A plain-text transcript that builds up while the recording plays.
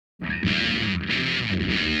Meu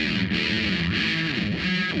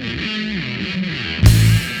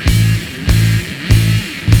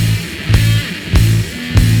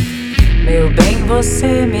bem,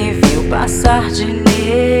 você me viu passar de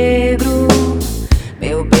negro.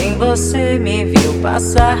 Meu bem, você me viu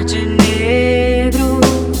passar de negro.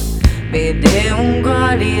 Me deu um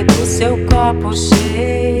gole do seu copo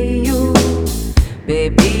cheio.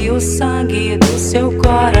 Bebi o sangue do seu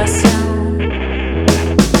coração.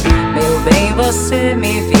 Meu bem, você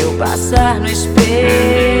me viu passar no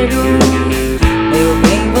espelho. Meu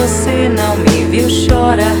bem, você não me viu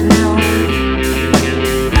chorar, não.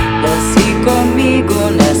 Dance comigo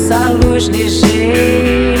nessa luz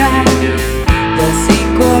ligeira. Dance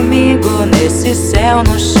comigo nesse céu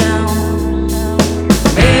no chão.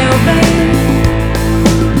 Meu bem,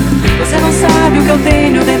 você não sabe o que eu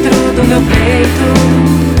tenho dentro do meu peito.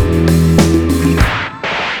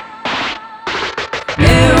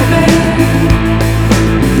 Meu bem,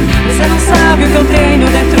 você não sabe o que eu tenho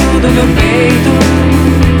dentro do meu peito.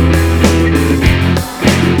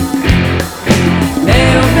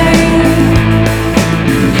 Meu bem,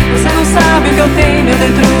 você não sabe o que eu tenho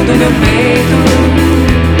dentro do meu peito.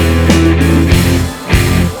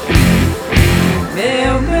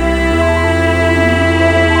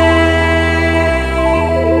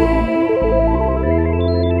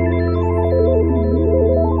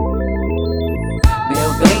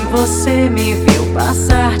 Você me viu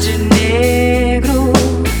passar de negro.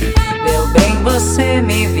 Meu bem, você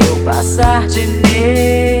me viu passar de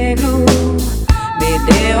negro. Me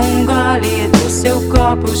deu um gole do seu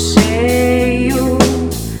copo cheio.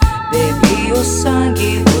 Bebi o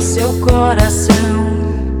sangue do seu coração.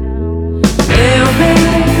 Meu bem,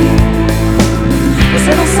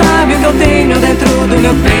 você não sabe o que eu tenho dentro do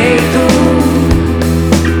meu peito.